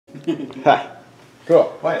Ha. Cool.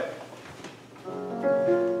 Play it.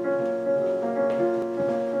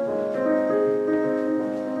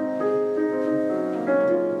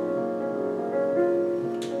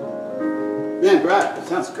 Man, Brad,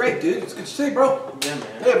 sounds great, dude. It's good to see you, bro. Yeah, man.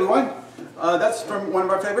 Hey, everyone. That's from one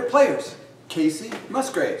of our favorite players, Kacy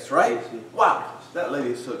Musgraves, right? Kacy. Wow, that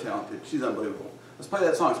lady is so talented. She's unbelievable. Let's play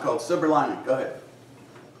that song. It's called Silver Lining. Go ahead.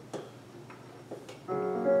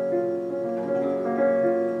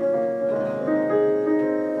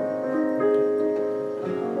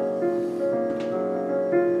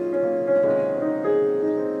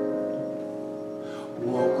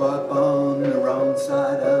 Woke up on the wrong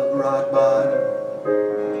side of rock bottom.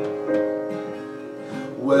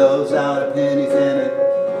 Wells out of pennies and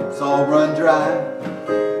it's all run dry.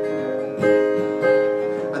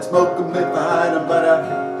 I'd smoke 'em if I had 'em, but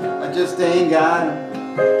I just ain't got 'em.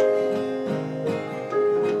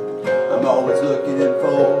 I'm always looking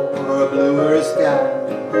for a bluer sky.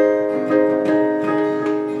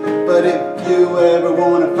 But if you ever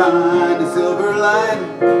want to find a silver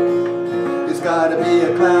lining, it's gotta be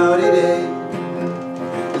a cloudy day.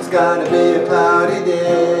 It's gotta be a cloudy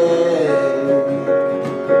day.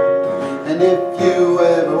 And if you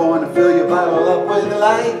ever want to fill your bottle up with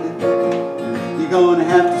lightning, you're gonna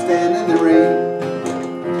have to stand in the rain.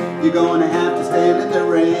 You're gonna have to stand in the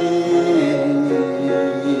rain.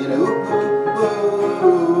 Ooh, ooh,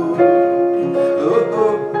 ooh. Ooh,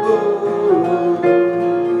 ooh, ooh.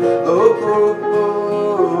 Ooh, ooh, ooh.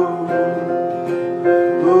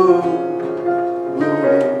 Ooh.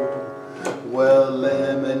 Well,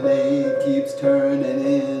 lemonade keeps turning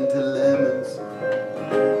into lemons.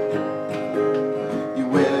 You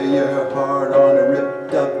wear your heart on a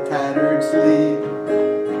ripped up, tattered sleeve.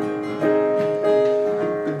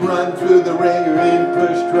 But run through the ringer and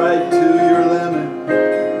pushed right to your limit.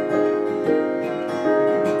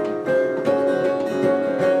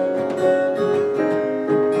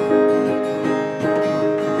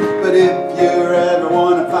 But if you ever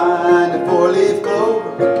want to find a four-leaf clover,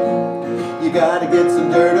 you gotta get some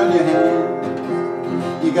dirt on your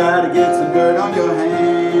hands. You gotta get some dirt on your hands.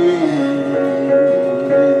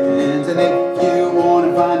 And if you want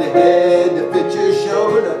to find a head to fit your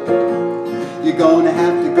shoulder, you're gonna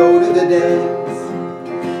have to go to the dance.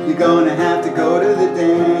 You're gonna have to go to the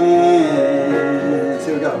dance.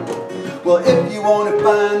 Here we go. Well, if you want to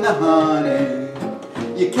find the honey,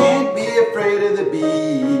 you can't be afraid of the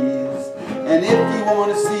bees. And if you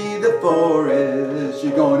want to see the forest,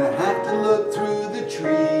 you're gonna have to look through the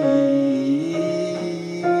trees.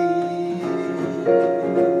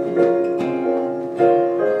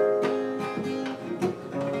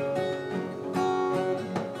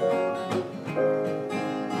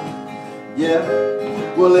 Yeah,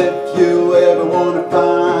 well, if you ever want to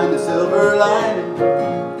find a silver lining,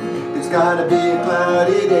 it's gotta be a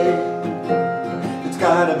cloudy day. It's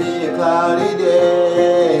gotta be a cloudy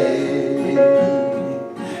day.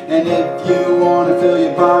 And if you want to fill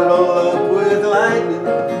your bottle up with lightning,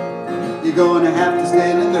 you're gonna have to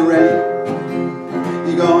stand in the rain.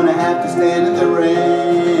 You're gonna have to stand in the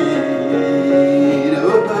rain.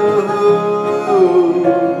 Oh, oh,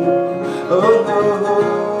 oh, oh,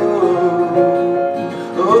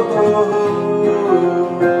 oh, oh.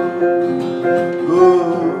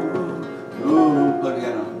 Play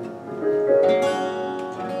piano.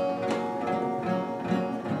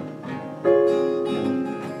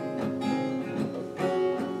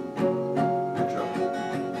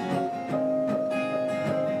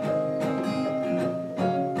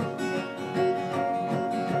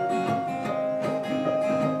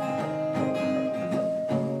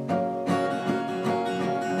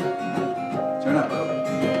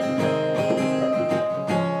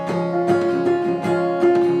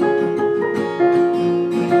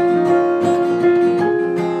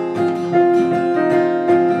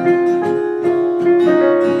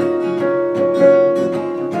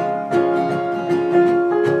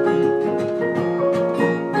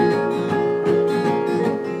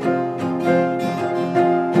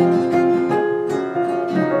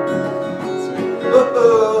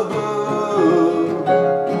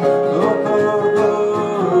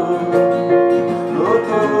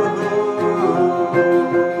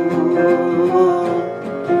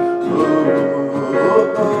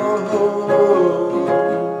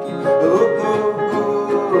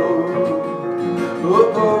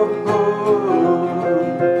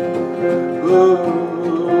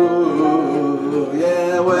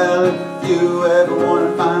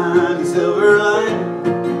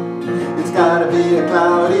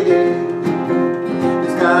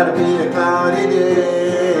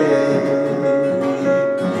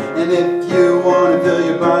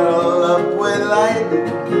 and lightning.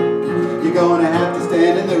 You're gonna have to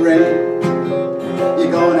stand in the rain.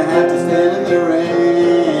 You're gonna have to stand in the rain.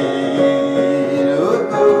 Oh,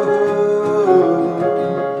 oh,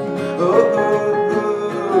 oh, oh,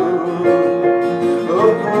 oh,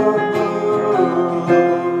 oh,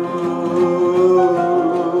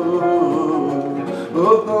 oh,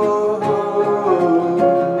 oh, oh.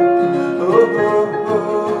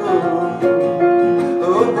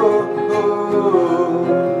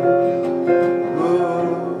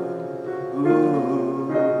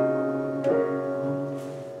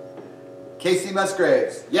 Kacy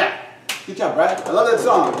Musgraves. Yeah. Good job, Brad. I love that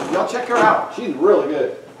song. Y'all check her out. She's really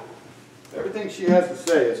good. Everything she has to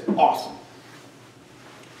say is awesome.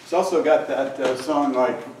 She's also got that song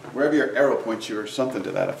like, wherever your arrow points you, or something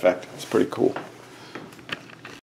to that effect. It's pretty cool.